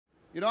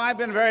You know, I've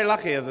been very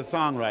lucky as a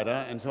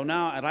songwriter, and so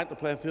now I'd like to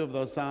play a few of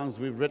those songs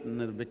we've written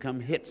that have become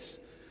hits.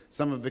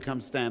 Some have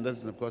become standards,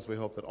 and of course we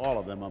hope that all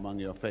of them are among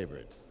your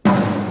favorites.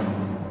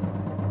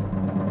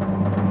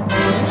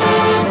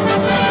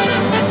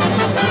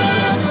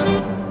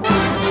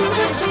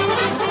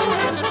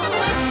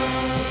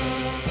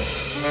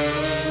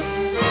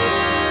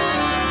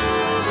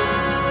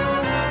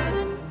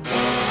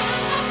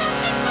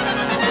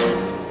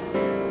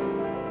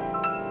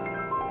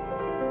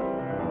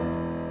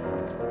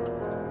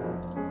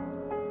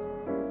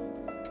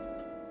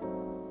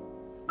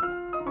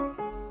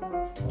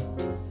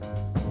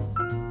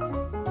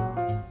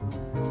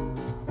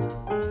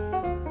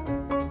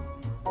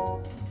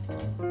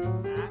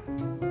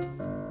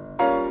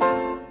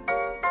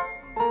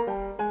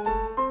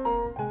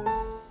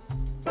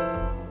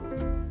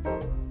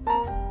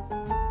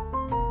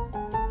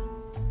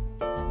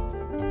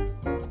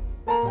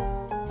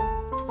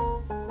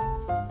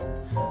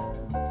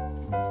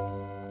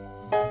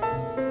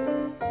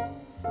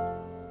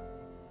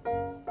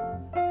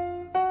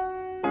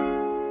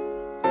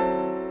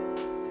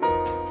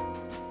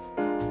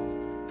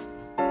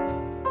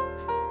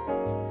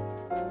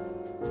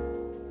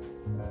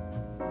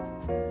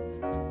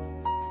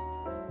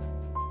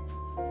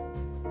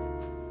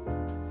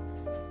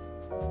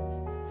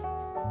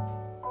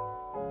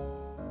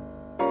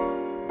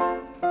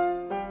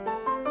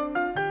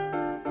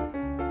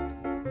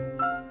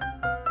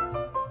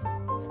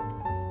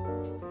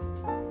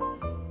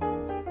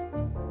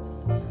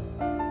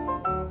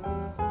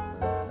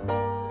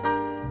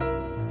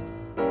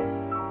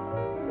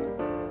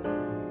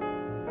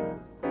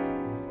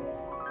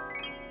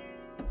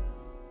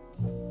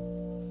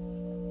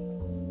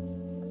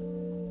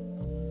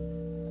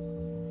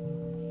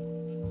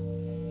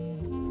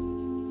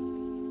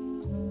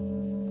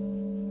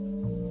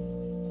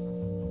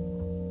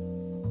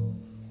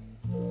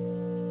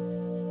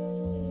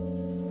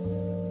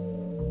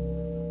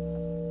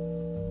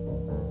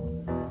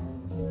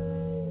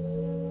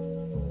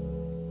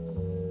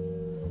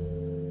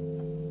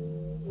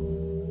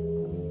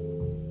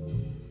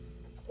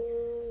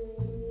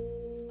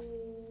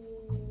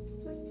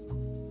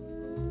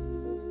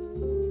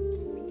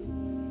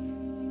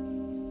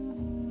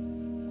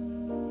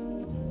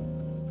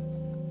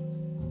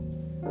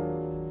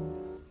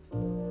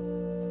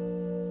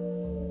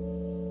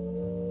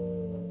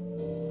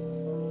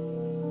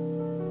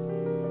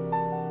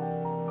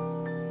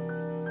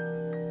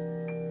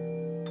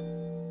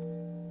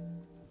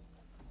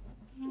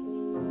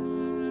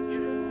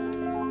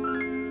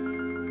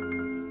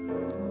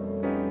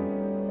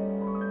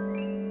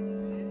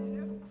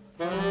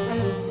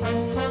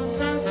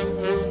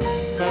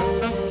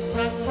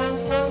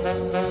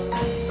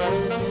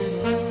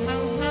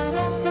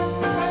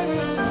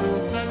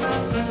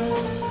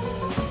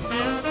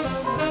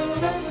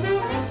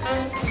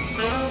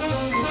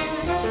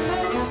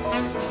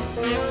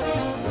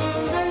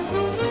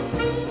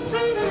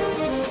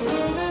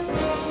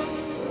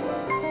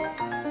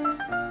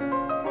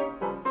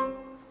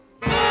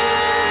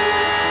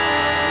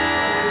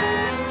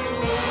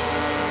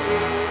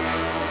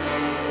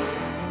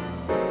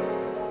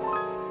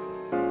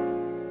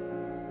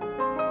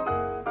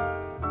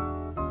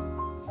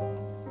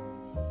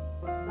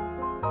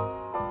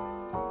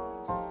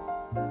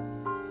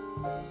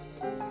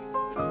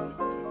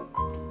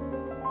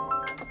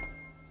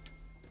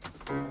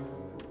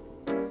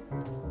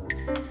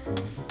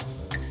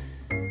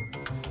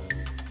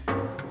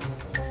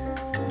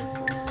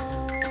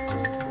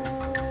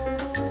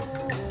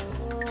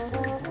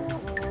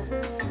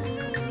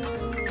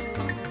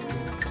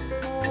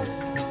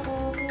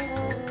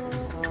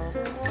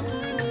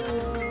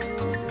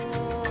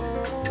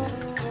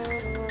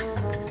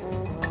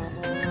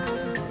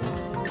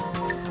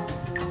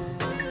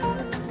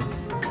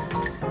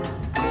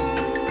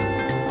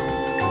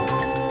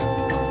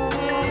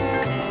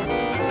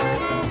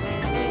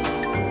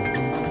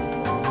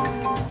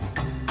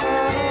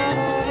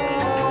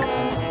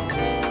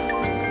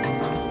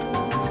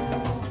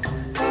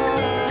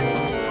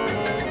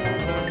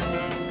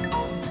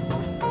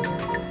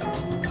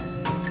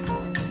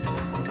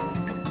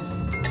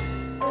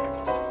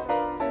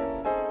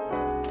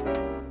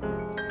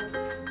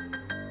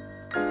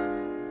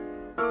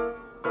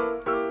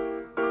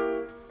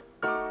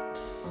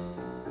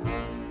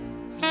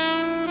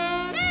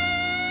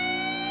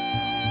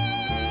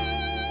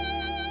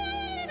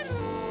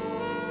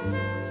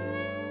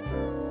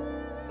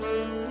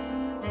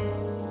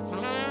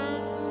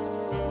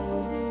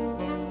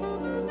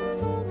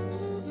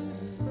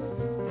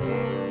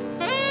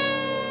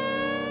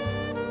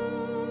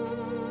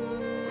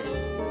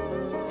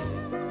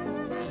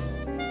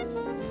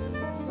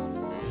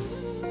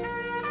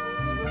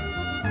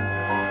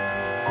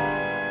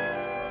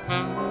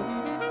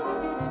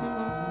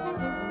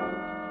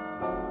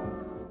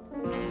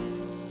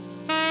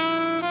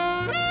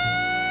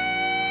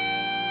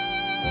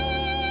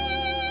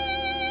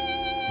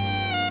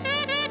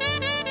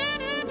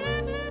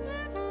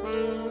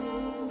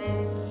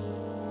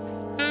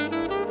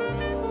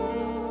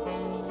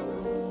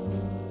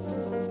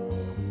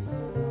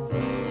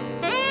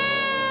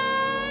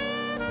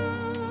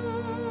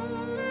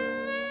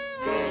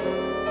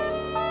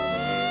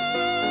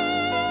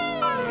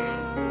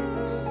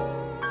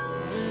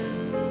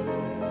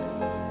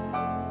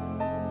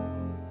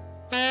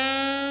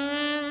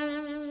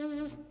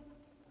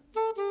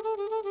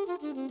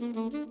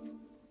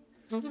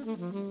 Don't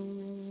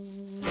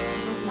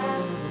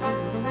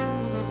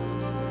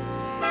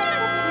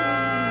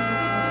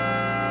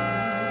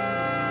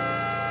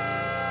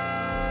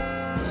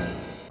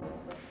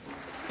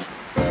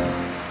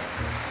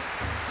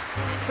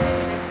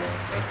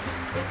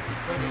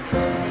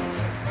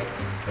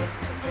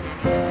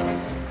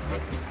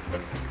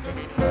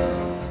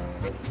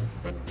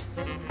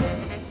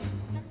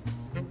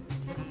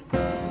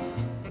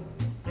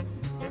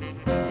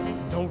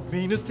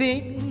mean a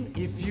thing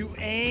if you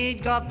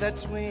ain't got that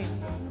swing.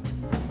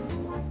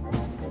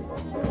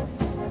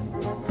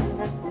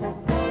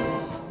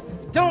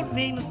 Don't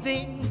mean a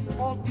thing,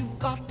 all you've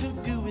got to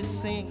do is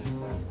sing.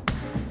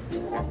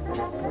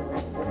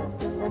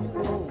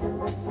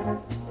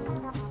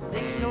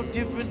 Makes no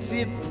difference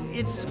if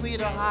it's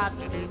sweet or hot.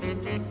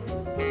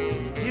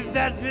 Give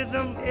that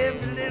rhythm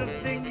every little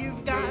thing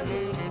you've got.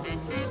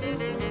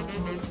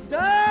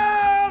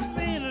 Don't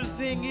mean a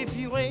thing if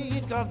you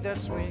ain't got that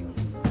swing.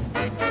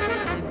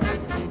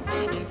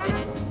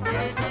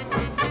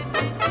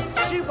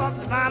 She walked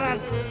the line,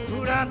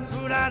 who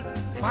that,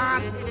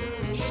 man,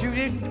 shoot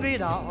it in the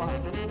middle.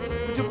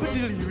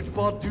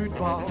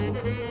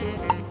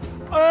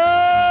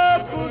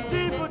 Oh, put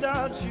it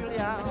down,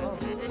 Julia.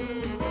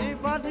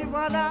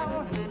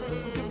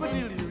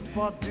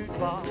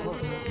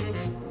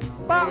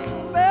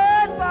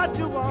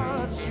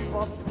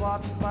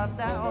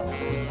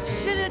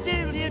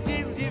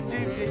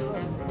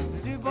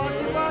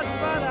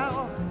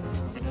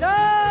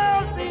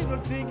 Don't be a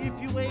thing if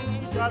you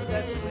ain't got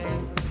that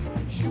swing.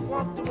 She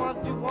want to.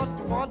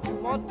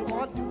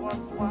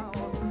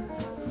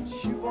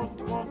 She want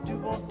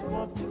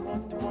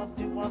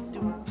to.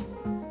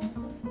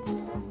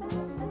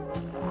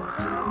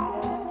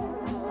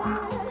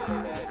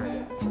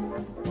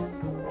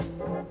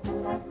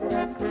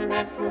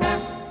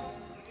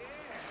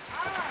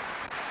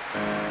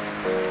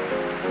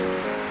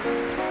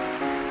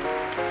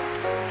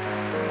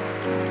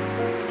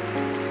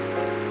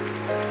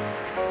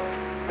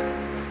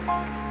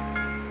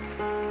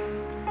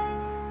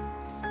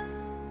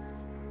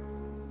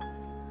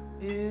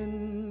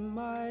 In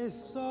my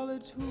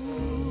solitude,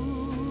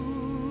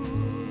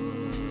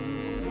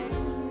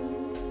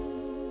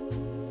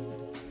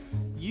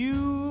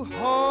 you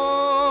haunt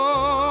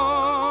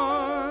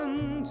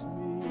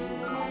me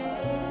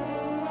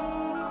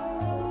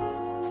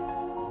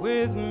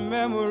with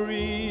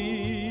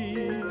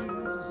memories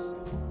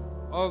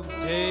of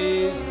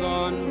days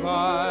gone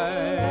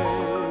by.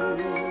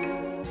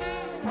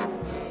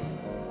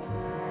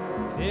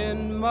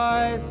 In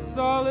my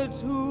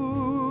solitude,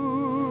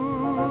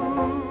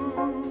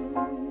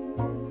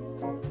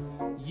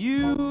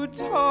 you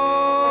taunt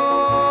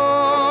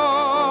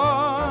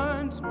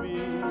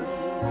me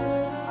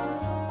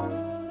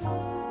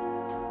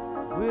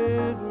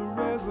with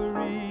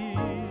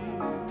reveries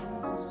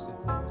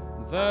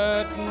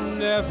that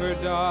never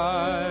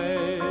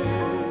die.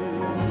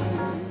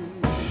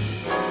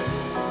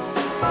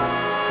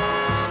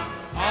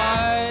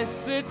 I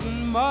sit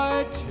in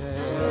my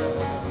chair,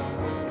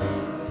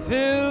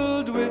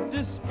 filled with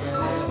despair.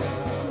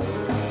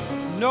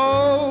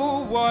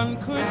 No one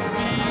could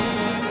be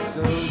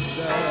so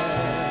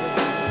sad,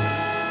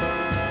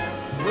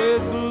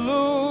 with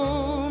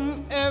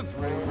gloom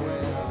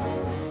everywhere.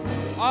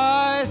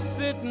 I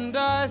sit and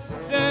I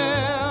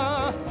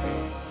stare.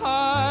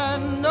 I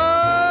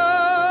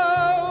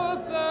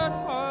know that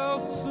I'll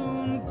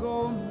soon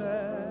go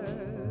mad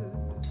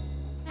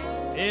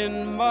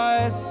in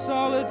my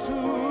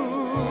solitude.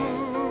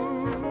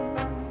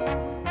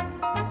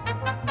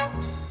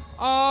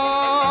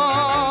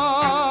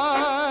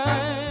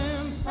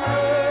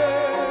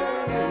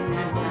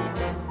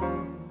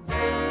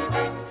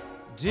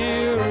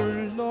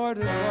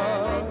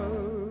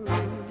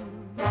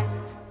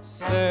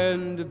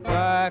 Send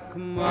back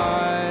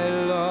my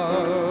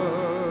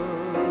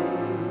love,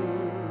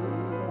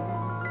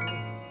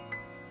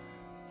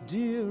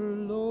 dear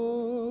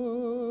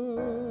Lord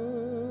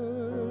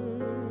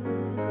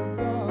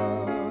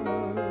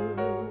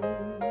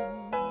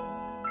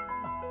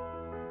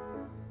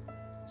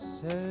above.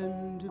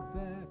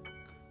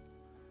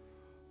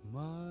 Send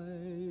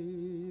back my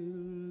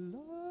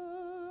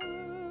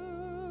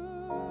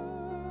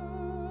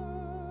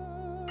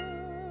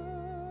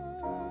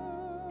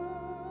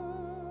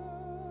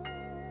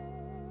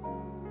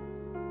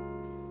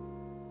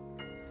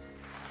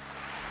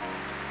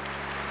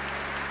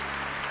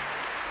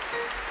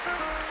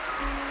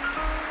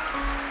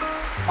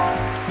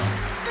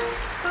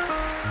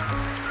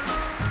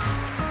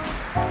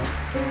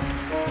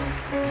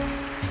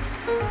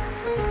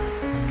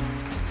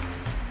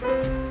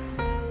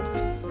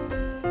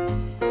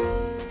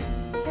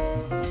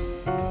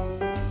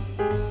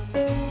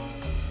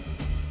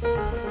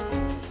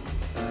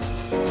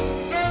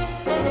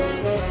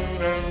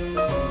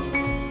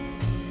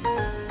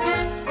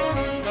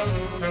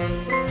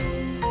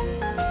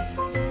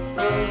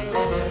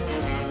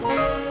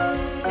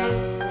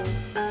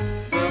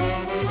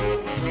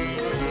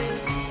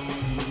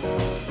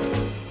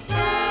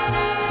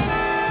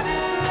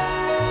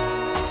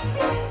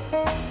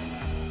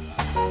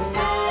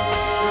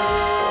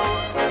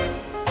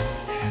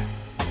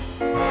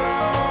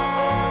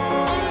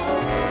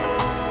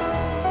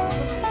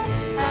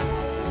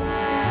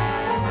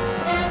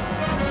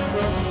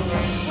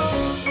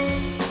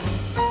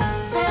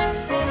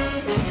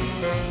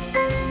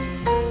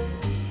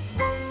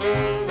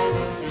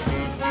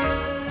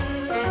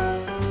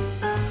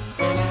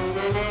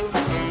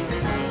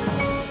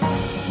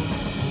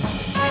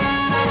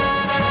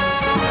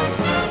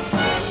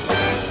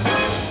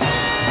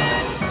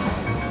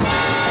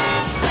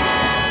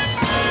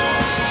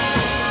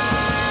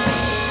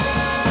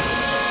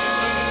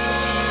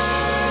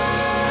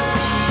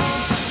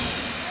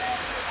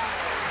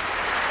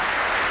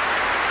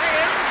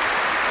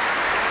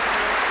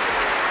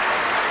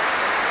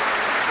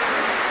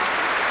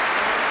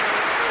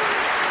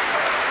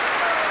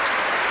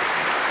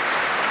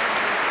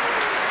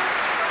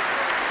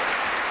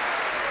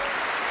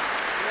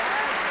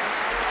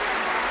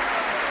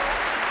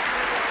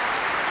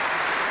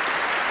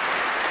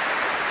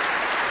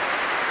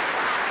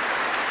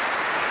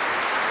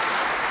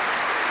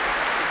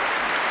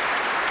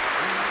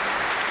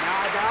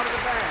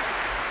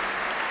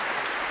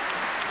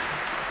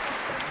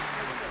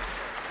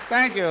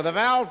Thank you. The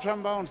valve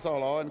trombone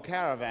solo in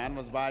Caravan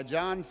was by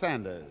John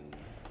Sanders.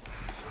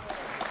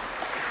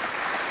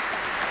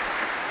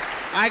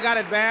 I Got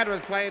It Bad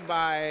was played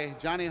by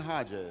Johnny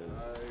Hodges.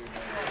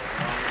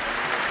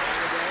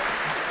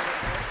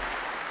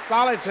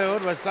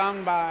 Solitude was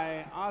sung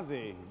by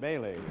Ozzie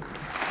Bailey.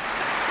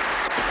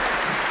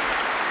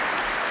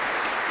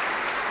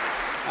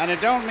 And It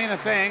Don't Mean a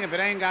Thing If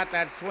It Ain't Got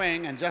That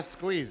Swing and Just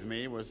Squeeze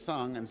Me was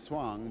sung and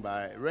swung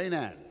by Ray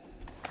Nance.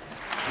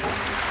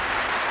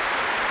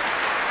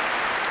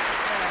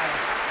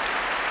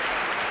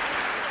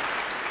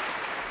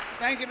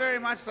 Thank you very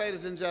much,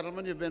 ladies and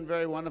gentlemen. You've been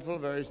very wonderful,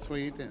 very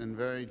sweet, and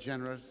very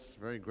generous,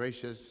 very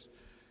gracious.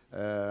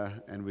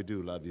 And we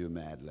do love you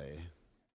madly.